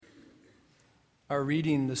Our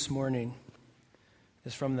reading this morning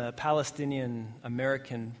is from the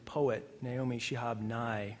Palestinian-American poet Naomi Shihab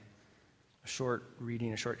Nye, a short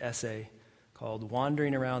essay called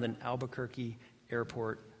Wandering Around an Albuquerque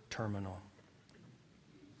Airport Terminal.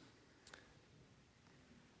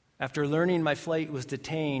 After learning my flight was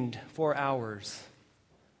detained 4 hours,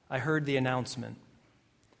 I heard the announcement.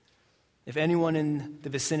 If anyone in the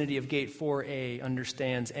vicinity of Gate 4A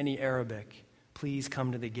understands any Arabic, please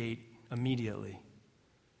come to the gate immediately.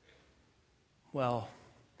 Well,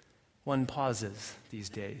 one pauses these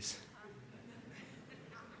days.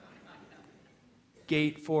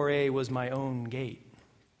 Gate 4A was my own gate.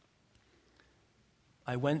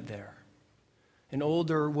 I went there. An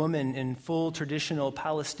older woman in full traditional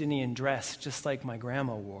Palestinian dress, just like my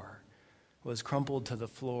grandma wore, was crumpled to the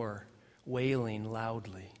floor, wailing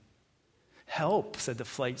loudly. "Help," said the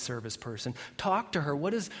flight service person. "Talk to her.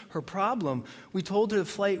 What is her problem? We told her the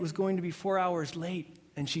flight was going to be 4 hours late,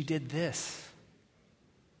 and she did this."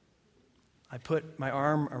 I put my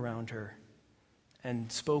arm around her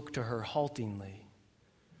and spoke to her haltingly.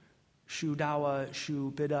 "Shu dawa,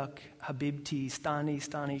 shu bidak, habibti, stani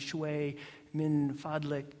shwe, min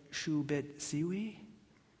fadlik, shu bit siwi?"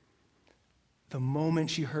 The moment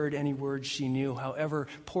she heard any words she knew, however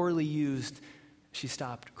poorly used, she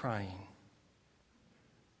stopped crying.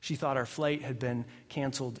 She thought our flight had been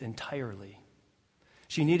canceled entirely.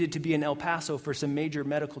 She needed to be in El Paso for some major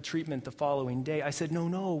medical treatment the following day. I said,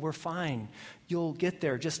 No, we're fine. You'll get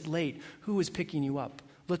there, just late. Who is picking you up?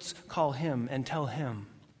 Let's call him and tell him."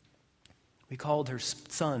 We called her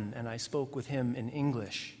son, and I spoke with him in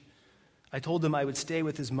English. I told him I would stay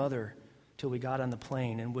with his mother till we got on the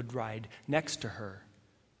plane and would ride next to her.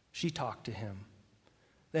 She talked to him.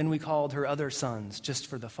 Then we called her other sons, just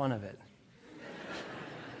for the fun of it.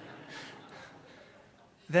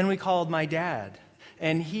 Then we called my dad,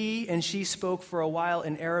 and he and she spoke for a while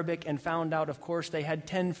in Arabic and found out, of course, they had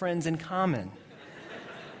 10 friends in common.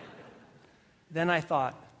 Then I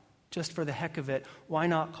thought, just for the heck of it, why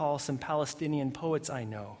not call some Palestinian poets I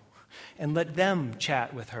know and let them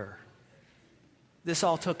chat with her? This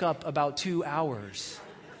all took up about 2 hours.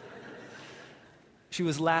 She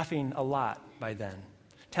was laughing a lot by then,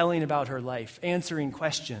 telling about her life, answering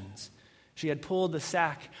questions. She had pulled a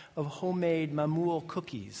sack of homemade mamoul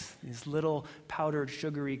cookies, these little powdered,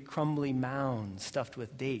 sugary, crumbly mounds stuffed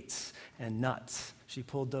with dates and nuts. She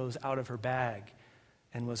pulled those out of her bag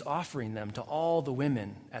and was offering them to all the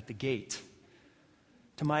women at the gate.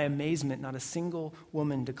 To my amazement, not a single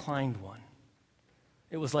woman declined one.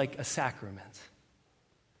 It was like a sacrament.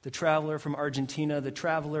 The traveler from Argentina, the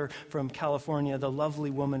traveler from California, the lovely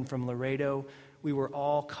woman from Laredo, we were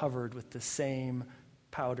all covered with the same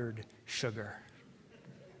powdered sugar.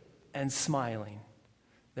 And smiling.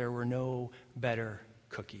 There were no better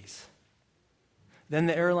cookies. Then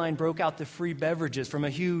the airline broke out the free beverages from a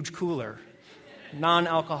huge cooler,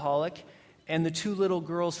 non-alcoholic, and the 2 little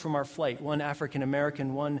girls from our flight, one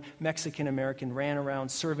African-American, one Mexican-American, ran around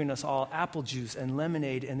serving us all apple juice and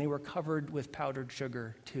lemonade, and they were covered with powdered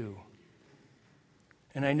sugar too.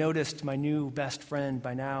 And I noticed my new best friend,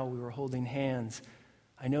 by now we were holding hands,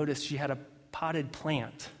 I noticed she had a potted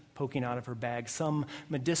plant poking out of her bag, some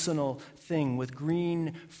medicinal thing with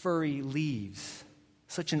green, furry leaves.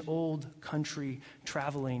 Such an old country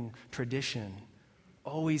traveling tradition.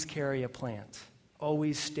 Always carry a plant.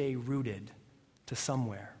 Always stay rooted to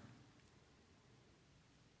somewhere.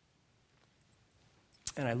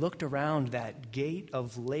 And I looked around that gate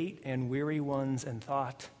of late and weary ones and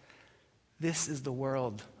thought, this is the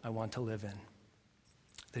world I want to live in.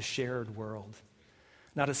 The shared world.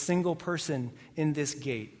 Not a single person in this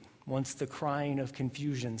gate, once the crying of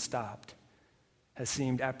confusion stopped, has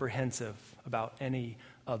seemed apprehensive about any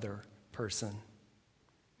other person.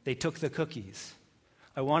 They took the cookies.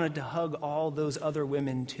 I wanted to hug all those other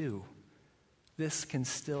women too. This can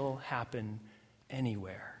still happen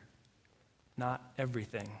anywhere. Not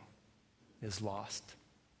everything is lost.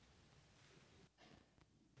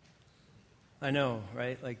 I know,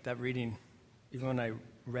 right? Like that reading, even when I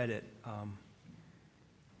read it,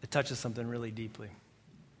 it touches something really deeply.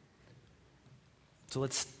 So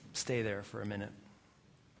let's stay there for a minute.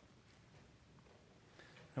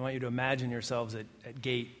 I want you to imagine yourselves at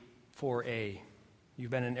gate 4A. You've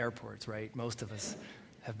been in airports, right? Most of us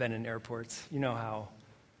have been in airports. You know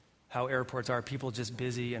how airports are. People just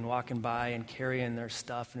busy and walking by and carrying their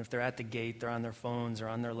stuff. And if they're at the gate, they're on their phones or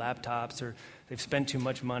on their laptops, or they've spent too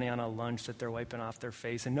much money on a lunch that they're wiping off their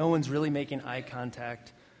face. And no one's really making eye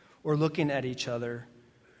contact or looking at each other.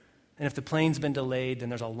 And if the plane's been delayed, then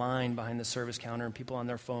there's a line behind the service counter and people on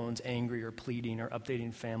their phones angry or pleading or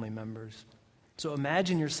updating family members. So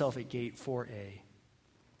imagine yourself at gate 4A.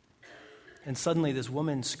 And suddenly this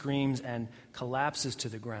woman screams and collapses to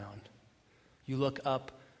the ground. You look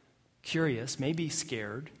up, curious, maybe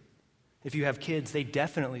scared. If you have kids, they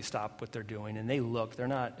definitely stop what they're doing and they look. They're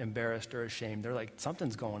not embarrassed or ashamed. They're like,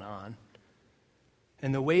 something's going on.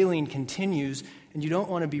 And the wailing continues, and you don't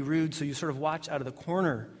want to be rude, so you sort of watch out of the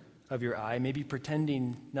corner of your eye, maybe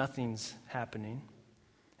pretending nothing's happening.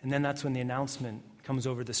 And then that's when the announcement comes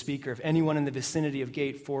over the speaker. If anyone in the vicinity of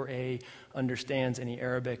gate 4A understands any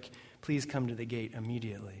Arabic, please come to the gate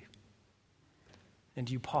immediately. And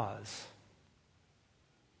you pause.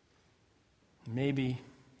 Maybe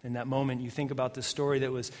in that moment you think about the story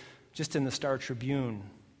that was just in the Star Tribune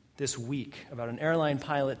this week about an airline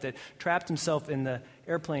pilot that trapped himself in the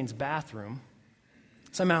airplane's bathroom.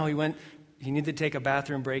 Somehow he needed to take a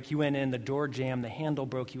bathroom break. He went in, the door jammed, the handle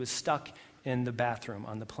broke. He was stuck in the bathroom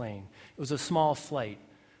on the plane. It was a small flight.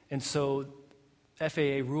 And so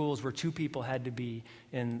FAA rules were 2 people had to be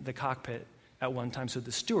in the cockpit at one time. So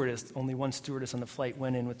the stewardess, only one stewardess on the flight,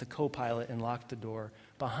 went in with the co-pilot and locked the door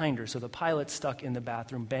behind her. So the pilot's stuck in the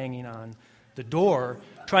bathroom, banging on the door,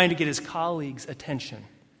 trying to get his colleagues' attention.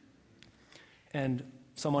 And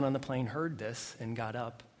someone on the plane heard this and got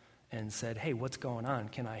up and said, "Hey, what's going on?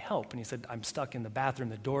 Can I help?" And he said, "I'm stuck in the bathroom.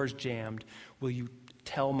 The door's jammed. Will you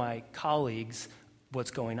tell my colleagues what's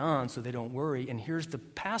going on so they don't worry? And here's the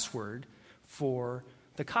password for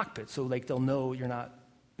the cockpit. So like they'll know you're not,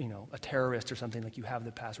 a terrorist or something. Like you have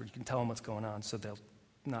the password. You can tell them what's going on so they'll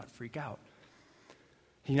not freak out."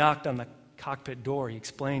 He knocked on the cockpit door. He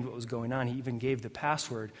explained what was going on. He even gave the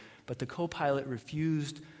password. But the co-pilot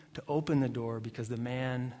refused to open the door because the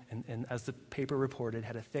man, and as the paper reported,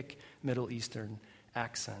 had a thick Middle Eastern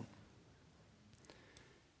accent.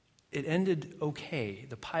 It ended okay.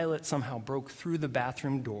 The pilot somehow broke through the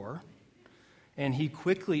bathroom door, and he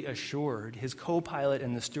quickly assured his co-pilot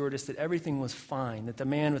and the stewardess that everything was fine, that the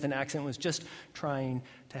man with an accent was just trying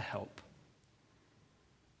to help.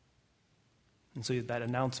 And so that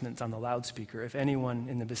announcement's on the loudspeaker. If anyone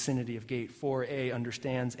in the vicinity of gate 4A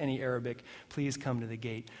understands any Arabic, please come to the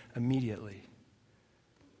gate immediately.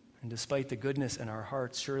 And despite the goodness in our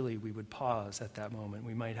hearts, surely we would pause at that moment.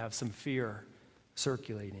 We might have some fear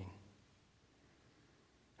circulating.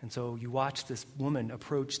 And so you watch this woman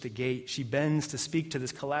approach the gate. She bends to speak to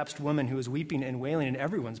this collapsed woman who is weeping and wailing, and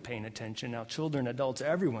everyone's paying attention. Now, children, adults,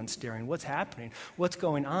 everyone's staring. What's happening? What's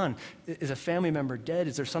going on? Is a family member dead?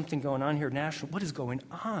 Is there something going on here national? What is going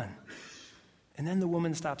on? And then the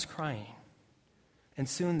woman stops crying. And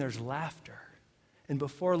soon there's laughter. And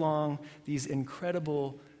before long, these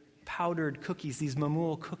incredible powdered cookies, these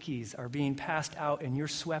Mamoul cookies, are being passed out, and you're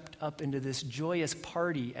swept up into this joyous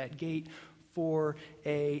party at gate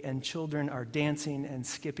 4A, and children are dancing and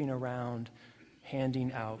skipping around,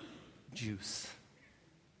 handing out juice.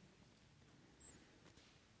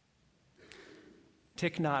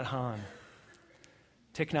 Thich Nhat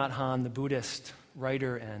Hanh, the Buddhist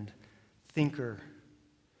writer and thinker,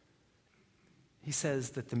 he says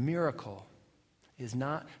that the miracle is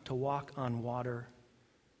not to walk on water,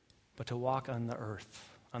 but to walk on the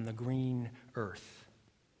earth, on the green earth,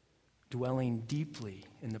 dwelling deeply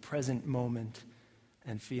in the present moment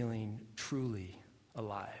and feeling truly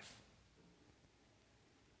alive.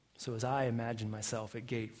 So as I imagine myself at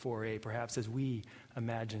gate 4A, perhaps as we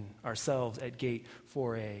imagine ourselves at gate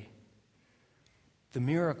 4A, the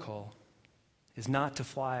miracle is not to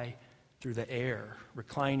fly through the air,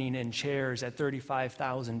 reclining in chairs at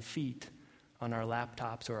 35,000 feet on our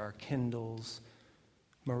laptops or our Kindles,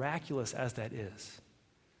 miraculous as that is.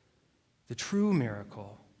 The true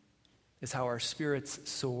miracle is how our spirits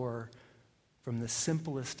soar from the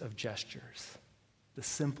simplest of gestures, the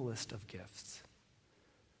simplest of gifts.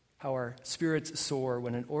 How our spirits soar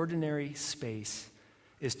when an ordinary space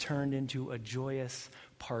is turned into a joyous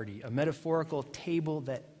party, a metaphorical table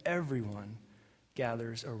that everyone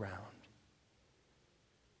gathers around.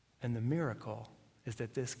 And the miracle is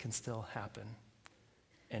that this can still happen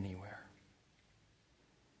anywhere.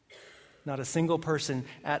 Not a single person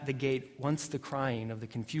at the gate, once the crying of the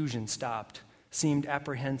confusion stopped, seemed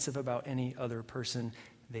apprehensive about any other person.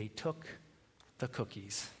 They took the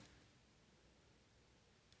cookies.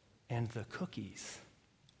 And the cookies,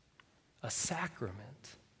 a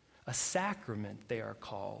sacrament they are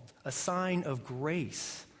called, a sign of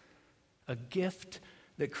grace, a gift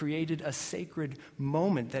that created a sacred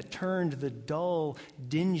moment that turned the dull,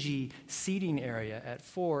 dingy seating area at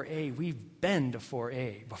 4A, we've been to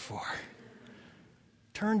 4A before,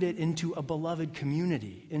 turned it into a beloved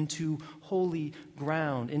community, into holy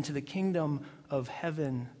ground, into the kingdom of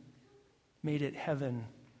heaven, made it heaven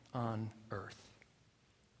on earth.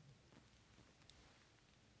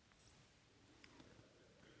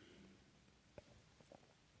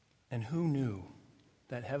 And who knew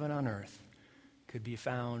that heaven on earth could be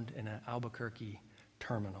found in an Albuquerque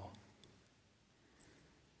terminal?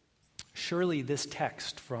 Surely this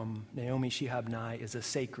text from Naomi Shihab Nye is a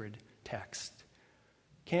sacred text.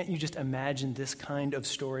 Can't you just imagine this kind of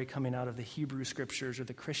story coming out of the Hebrew scriptures or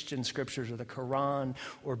the Christian scriptures or the Quran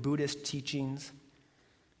or Buddhist teachings?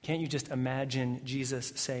 Can't you just imagine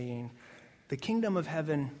Jesus saying, the kingdom of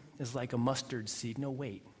heaven is like a mustard seed? No,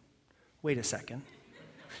 wait a second.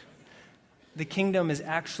 The kingdom is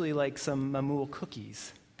actually like some Mamul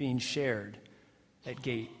cookies being shared at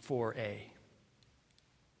gate 4A.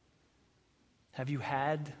 Have you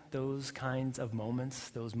had those kinds of moments,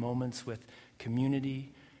 those moments with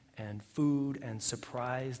community and food and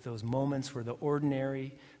surprise, those moments where the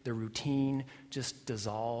ordinary, the routine just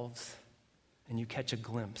dissolves and you catch a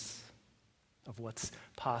glimpse of what's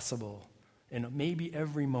possible in maybe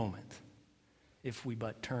every moment if we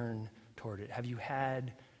but turn toward it? Have you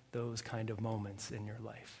had those kind of moments in your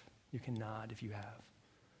life? You can nod if you have.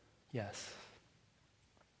 Yes.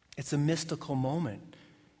 It's a mystical moment.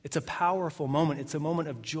 It's a powerful moment. It's a moment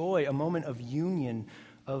of joy, a moment of union,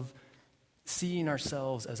 of seeing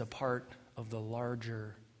ourselves as a part of the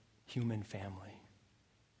larger human family.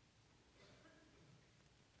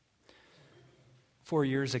 4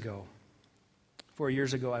 years ago,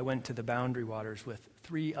 I went to the Boundary Waters with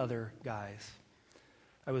 3 other guys.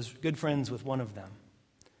 I was good friends with one of them,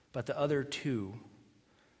 but the other two,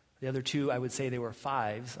 I would say they were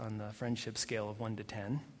 5s on the friendship scale of 1 to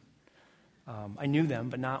 10. I knew them,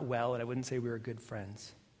 but not well, and I wouldn't say we were good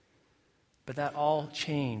friends. But that all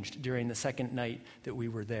changed during the second night that we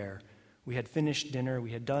were there. We had finished dinner,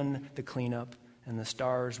 we had done the cleanup, and the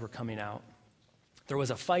stars were coming out. There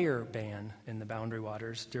was a fire ban in the Boundary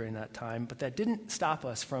Waters during that time, but that didn't stop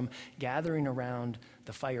us from gathering around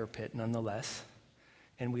the fire pit nonetheless.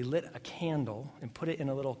 And we lit a candle and put it in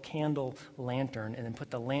a little candle lantern, and then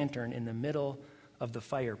put the lantern in the middle of the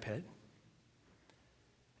fire pit.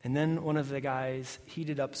 And then one of the guys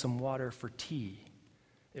heated up some water for tea.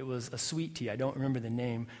 It was a sweet tea. I don't remember the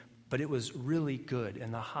name, but it was really good.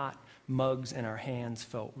 And the hot mugs in our hands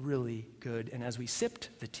felt really good. And as we sipped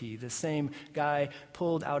the tea, the same guy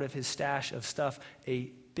pulled out of his stash of stuff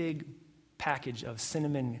a big package of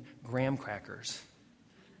cinnamon graham crackers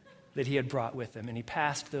that he had brought with him. And he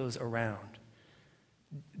passed those around.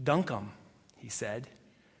 Dunk them, he said.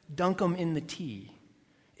 Dunk them in the tea.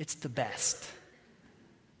 It's the best.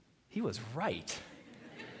 He was right.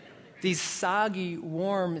 These soggy,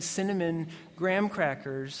 warm cinnamon graham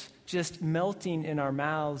crackers just melting in our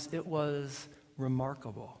mouths, it was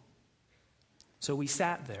remarkable. So we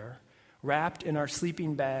sat there, wrapped in our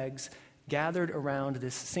sleeping bags, gathered around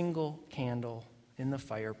this single candle in the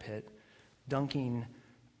fire pit, dunking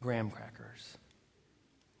graham crackers.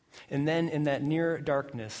 And then in that near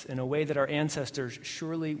darkness, in a way that our ancestors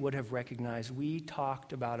surely would have recognized, we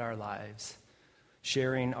talked about our lives,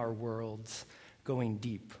 sharing our worlds, going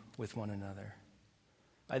deep with one another.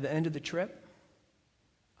 By the end of the trip,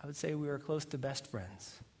 I would say we were close to best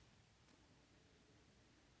friends.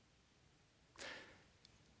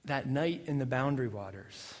 That night in the Boundary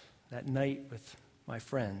Waters, that night with my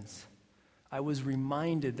friends, I was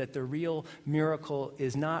reminded that the real miracle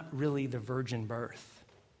is not really the virgin birth.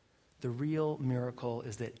 The real miracle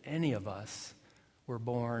is that any of us were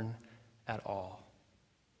born at all.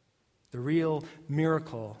 The real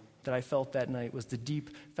miracle that I felt that night was the deep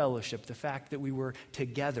fellowship, the fact that we were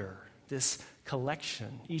together, this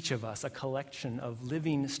collection, each of us, a collection of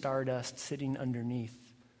living stardust sitting underneath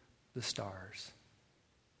the stars.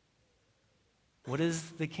 What is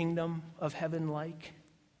the kingdom of heaven like?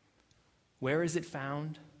 Where is it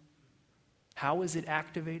found? How is it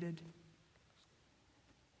activated?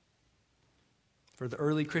 For the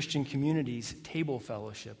early Christian communities, table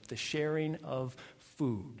fellowship, the sharing of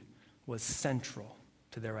food, was central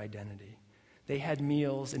to their identity. They had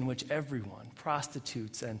meals in which everyone,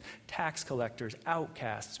 prostitutes and tax collectors,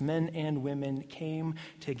 outcasts, men and women, came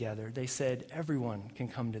together. They said, everyone can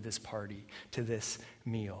come to this party, to this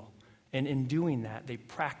meal. And in doing that, they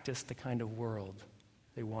practiced the kind of world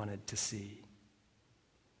they wanted to see.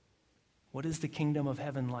 What is the kingdom of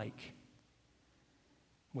heaven like?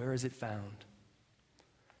 Where is it found?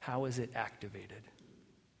 How is it activated?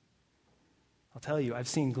 I'll tell you, I've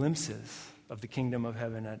seen glimpses of the kingdom of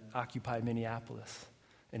heaven at Occupy Minneapolis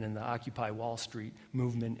and in the Occupy Wall Street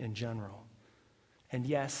movement in general. And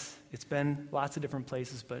yes, it's been lots of different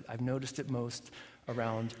places, but I've noticed it most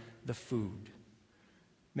around the food.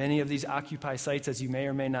 Many of these Occupy sites, as you may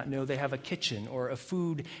or may not know, they have a kitchen or a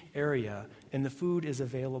food area, and the food is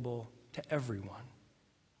available to everyone.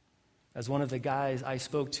 As one of the guys I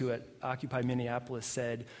spoke to at Occupy Minneapolis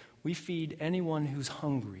said, We feed anyone who's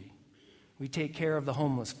hungry. We take care of the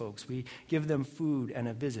homeless folks. We give them food and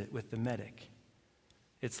a visit with the medic.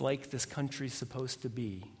 It's like this country's supposed to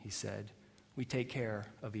be, he said. We take care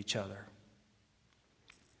of each other.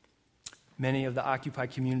 Many of the Occupy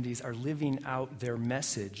communities are living out their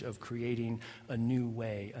message of creating a new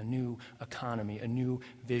way, a new economy, a new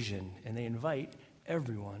vision, and they invite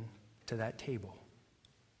everyone to that table.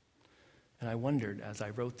 And I wondered as I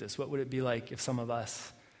wrote this, what would it be like if some of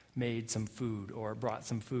us made some food or brought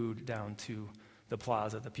some food down to the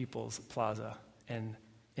plaza, the People's Plaza, and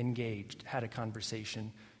engaged, had a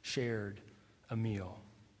conversation, shared a meal?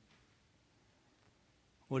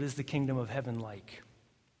 What is the kingdom of heaven like?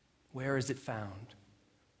 Where is it found?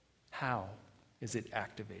 How is it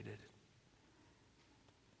activated?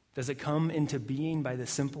 Does it come into being by the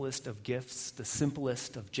simplest of gifts, the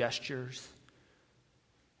simplest of gestures?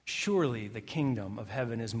 Surely the kingdom of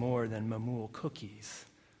heaven is more than Mamul cookies,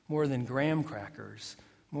 more than graham crackers,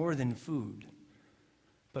 more than food.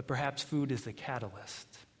 But perhaps food is the catalyst,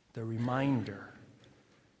 the reminder.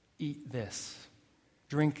 Eat this,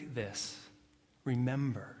 drink this,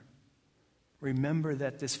 remember. Remember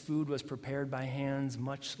that this food was prepared by hands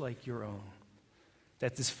much like your own.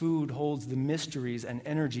 That this food holds the mysteries and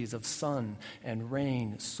energies of sun and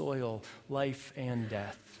rain, soil, life and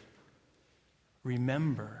death.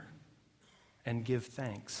 Remember and give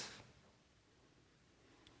thanks.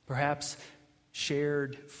 Perhaps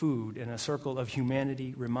shared food in a circle of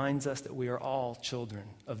humanity reminds us that we are all children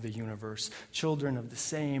of the universe, children of the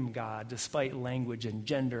same God, despite language and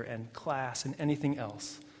gender and class and anything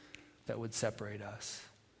else that would separate us.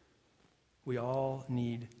 We all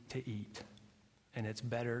need to eat, and it's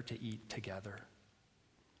better to eat together.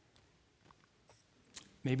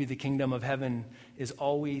 Maybe the kingdom of heaven is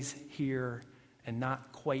always here and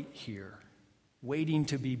not quite here, waiting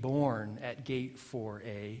to be born at Gate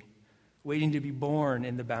 4A, waiting to be born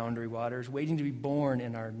in the Boundary Waters, waiting to be born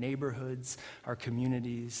in our neighborhoods, our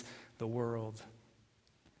communities, the world.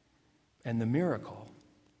 And the miracle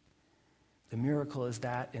is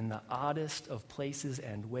that in the oddest of places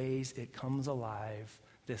and ways, it comes alive,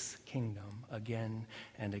 this kingdom, again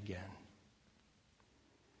and again.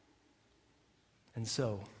 And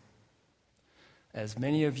so, as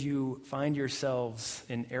many of you find yourselves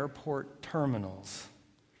in airport terminals,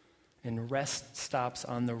 in rest stops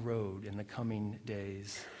on the road in the coming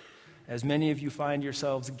days, as many of you find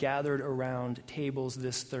yourselves gathered around tables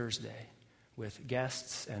this Thursday with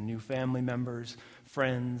guests and new family members,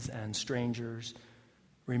 friends and strangers,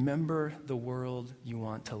 remember the world you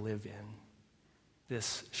want to live in,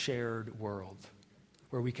 this shared world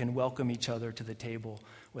where we can welcome each other to the table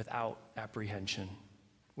without apprehension,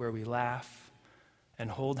 where we laugh and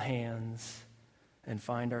hold hands and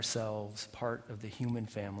find ourselves part of the human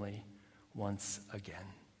family once again.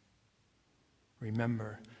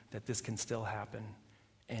 Remember that this can still happen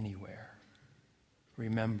anywhere.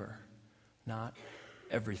 Remember, not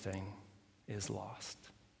everything is lost.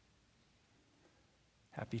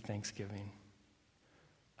 Happy Thanksgiving.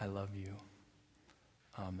 I love you.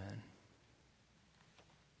 Amen.